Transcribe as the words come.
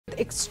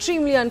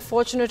extremely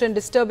unfortunate and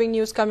disturbing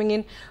news coming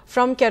in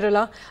from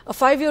Kerala. A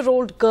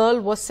 5-year-old girl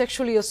was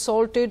sexually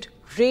assaulted,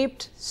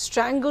 raped,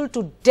 strangled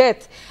to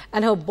death,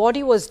 and her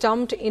body was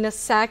dumped in a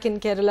sack in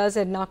Kerala's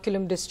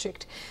Ernakulam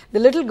district. The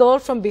little girl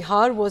from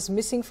Bihar was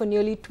missing for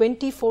nearly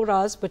 24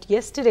 hours, but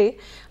yesterday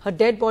her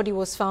dead body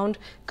was found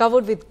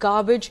covered with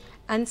garbage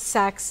and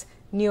sacks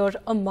near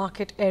a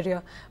market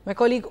area. My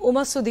colleague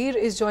Uma Sudhir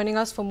is joining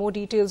us for more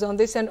details on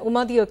this. And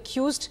Uma, the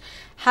accused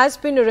has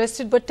been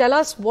arrested, but tell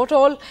us what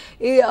all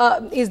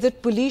is the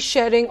police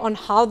sharing on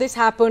how this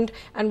happened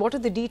and what are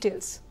the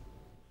details?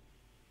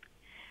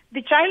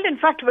 The child, in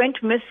fact,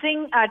 went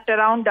missing at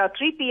around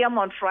 3 p.m.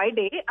 on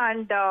Friday,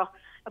 and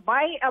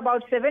by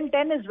about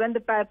 7:10 is when the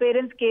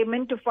parents came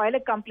in to file a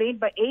complaint.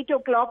 By 8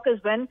 o'clock is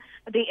when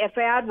the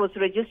FIR was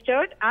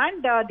registered,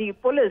 and the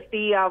police,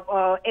 the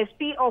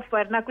SP of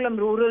Ernakulam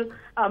Rural,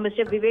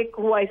 Mr. Vivek,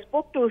 who I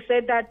spoke to,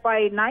 said that by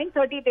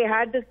 9:30 they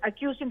had this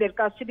accused in their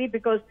custody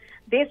because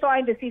they saw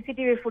in the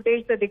CCTV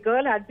footage that the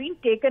girl had been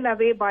taken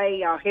away by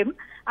him,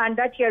 and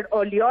that he had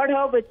lured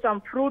her with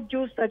some fruit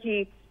juice that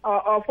he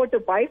offered to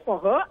buy for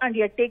her, and he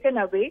had taken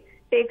her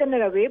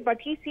away, but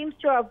he seems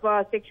to have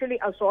sexually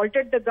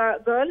assaulted the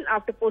girl.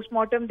 After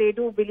post-mortem, they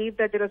do believe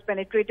that there was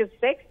penetrative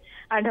sex,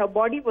 and her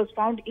body was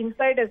found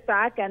inside a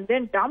sack and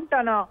then dumped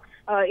on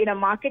in a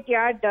market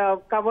yard,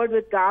 covered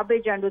with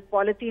garbage and with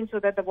polythene so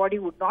that the body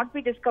would not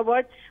be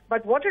discovered.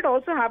 But what had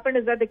also happened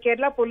is that the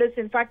Kerala police,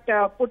 in fact,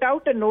 put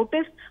out a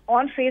notice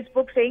on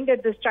Facebook saying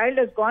that this child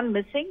has gone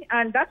missing,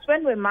 and that's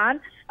when a man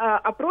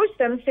approached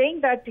them saying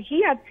that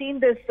he had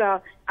seen this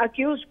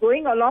accused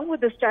going along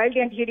with this child,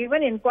 and he had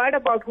even inquired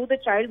about who the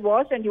child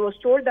was, and he was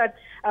told that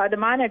the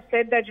man had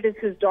said that it is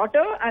his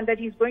daughter and that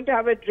he's going to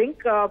have a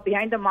drink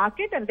behind the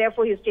market, and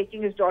therefore he's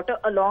taking his daughter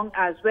along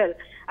as well.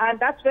 And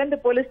that's when the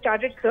police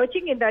started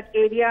searching in that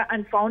area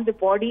and found the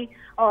body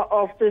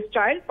of this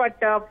child. But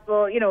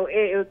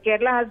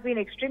Kerala has been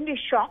extremely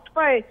shocked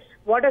by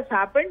what has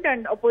happened,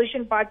 and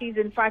opposition parties,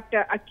 in fact,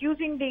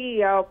 accusing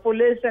the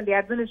police and the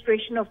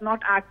administration of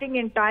not acting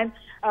in time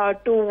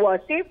to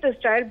save this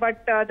child.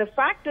 But the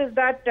fact is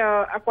that,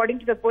 according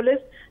to the police,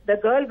 the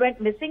girl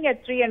went missing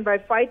at 3, and by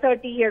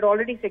 5:30 he had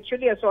already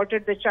sexually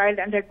assaulted the child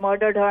and had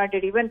murdered her and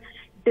had even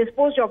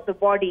disposed of the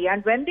body.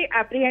 And when they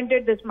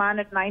apprehended this man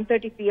at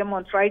 9:30 p.m.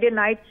 on Friday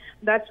night,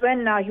 that's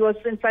when he was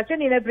in such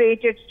an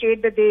inebriated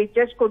state that they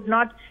just could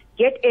not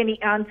get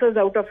any answers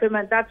out of him,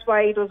 and that's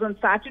why it was on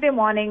Saturday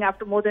morning,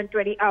 after more than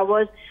 20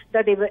 hours,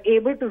 that they were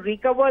able to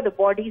recover the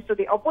body. So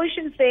the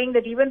opposition saying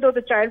that even though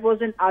the child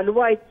was in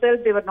Aluva itself,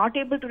 they were not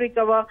able to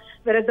recover,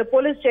 whereas the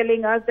police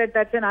telling us that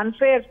that's an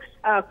unfair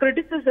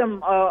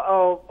criticism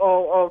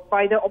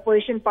by the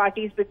opposition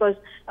parties, because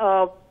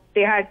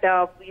they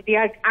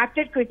had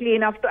acted quickly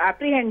enough to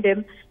apprehend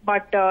him,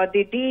 but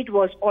the deed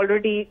was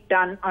already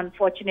done,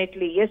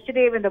 unfortunately.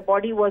 Yesterday, when the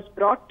body was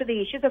brought to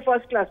she's a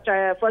first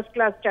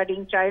class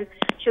studying child.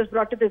 She was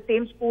brought to the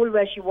same school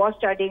where she was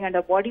studying, and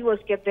her body was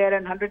kept there,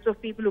 and hundreds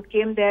of people who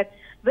came there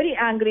very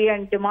angry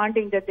and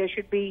demanding that there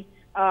should be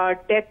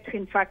death,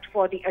 in fact,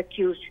 for the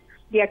accused.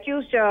 The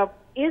accused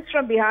is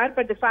from Bihar,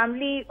 but the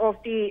family of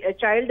the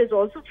child is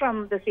also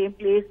from the same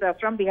place,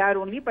 from Bihar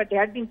only, but they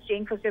had been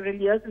staying for several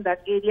years in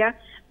that area.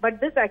 But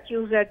this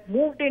accused had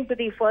moved into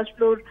the first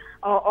floor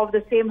of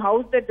the same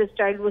house that this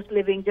child was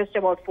living just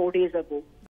about 4 days ago.